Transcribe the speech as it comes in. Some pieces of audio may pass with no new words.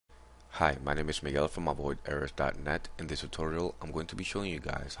Hi, my name is Miguel from avoiderrors.net. In this tutorial, I'm going to be showing you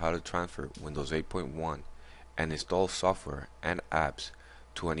guys how to transfer Windows 8.1 and install software and apps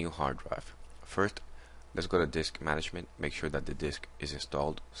to a new hard drive. First, let's go to Disk Management, make sure that the disk is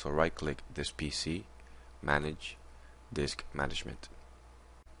installed. So right-click this PC, Manage Disk Management.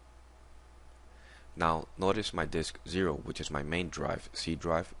 Now, notice my disk 0, which is my main drive, C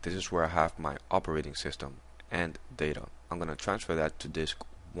drive. This is where I have my operating system and data. I'm going to transfer that to disk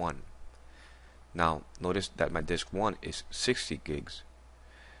 1. Now, notice that my disk 1 is 60 gigs,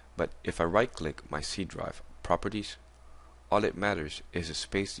 but if I right-click my C drive properties, all it matters is the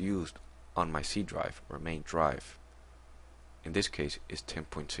space used on my C drive or main drive. In this case, is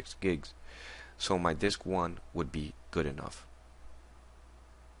 10.6 gigs, so my disk 1 would be good enough.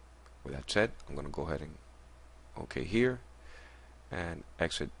 With that said, I'm going to go ahead and OK here and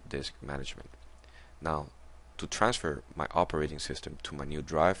exit disk management. Now, to transfer my operating system to my new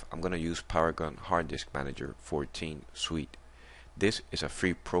drive, I'm going to use Paragon Hard Disk Manager 14 Suite. This is a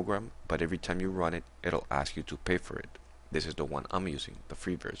free program, but every time you run it, it'll ask you to pay for it. This is the one I'm using, the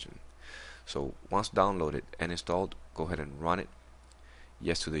free version. So once downloaded and installed, go ahead and run it.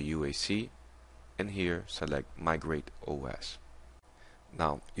 Yes to the UAC, and here select Migrate Os.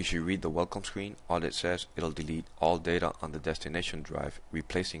 Now, you should read the welcome screen. All it says, it'll delete all data on the destination drive,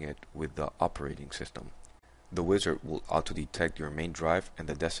 replacing it with the operating system. The wizard will auto-detect your main drive and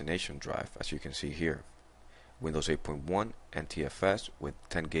the destination drive, as you can see here. Windows 8.1 NTFS with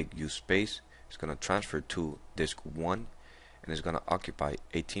 10 gig used space is going to transfer to disk 1 and is going to occupy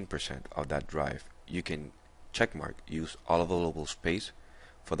 18% of that drive. You can checkmark use all available space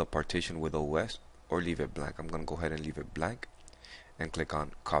for the partition with OS or leave it blank. I'm going to go ahead and leave it blank and click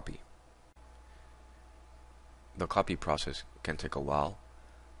on copy. The copy process can take a while,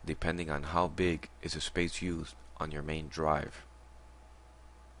 depending on how big is the space used on your main drive.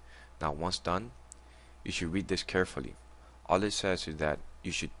 Now once done, you should read this carefully. All it says is that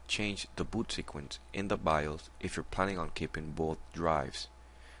you should change the boot sequence in the BIOS if you're planning on keeping both drives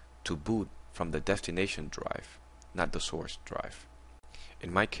to boot from the destination drive, not the source drive.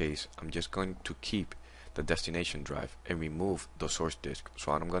 In my case, I'm just going to keep the destination drive and remove the source disk.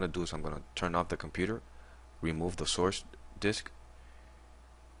 So what I'm going to do is I'm going to turn off the computer, remove the source disk,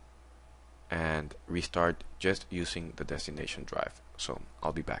 and restart just using the destination drive. So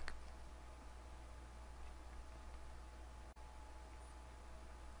I'll be back.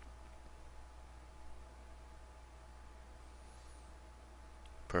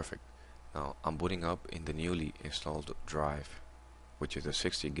 Perfect. Now I'm booting up in the newly installed drive, which is a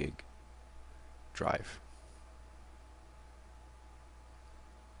 60 gig drive.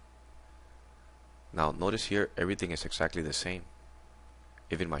 Now notice here everything is exactly the same,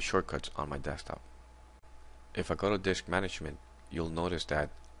 even my shortcuts on my desktop. If I go to disk management, you'll notice that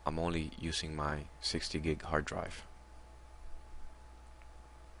I'm only using my 60 gig hard drive.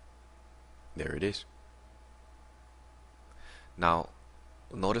 There it is. Now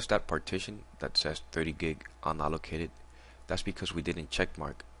notice that partition that says 30 gig unallocated. That's because we didn't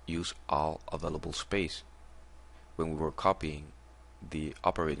checkmark use all available space when we were copying the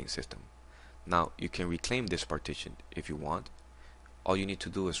operating system. Now you can reclaim this partition if you want. All you need to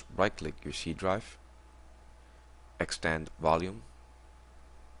do is right click your C drive, extend volume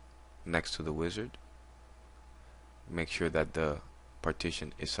next to the wizard, make sure that the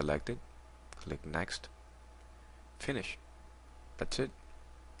partition is selected, click next, finish. That's it.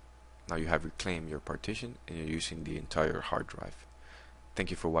 Now you have reclaimed your partition and you're using the entire hard drive. Thank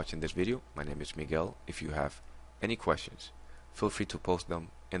you for watching this video. My name is Miguel. If you have any questions, feel free to post them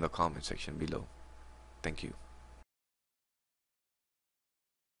in the comment section below. Thank you.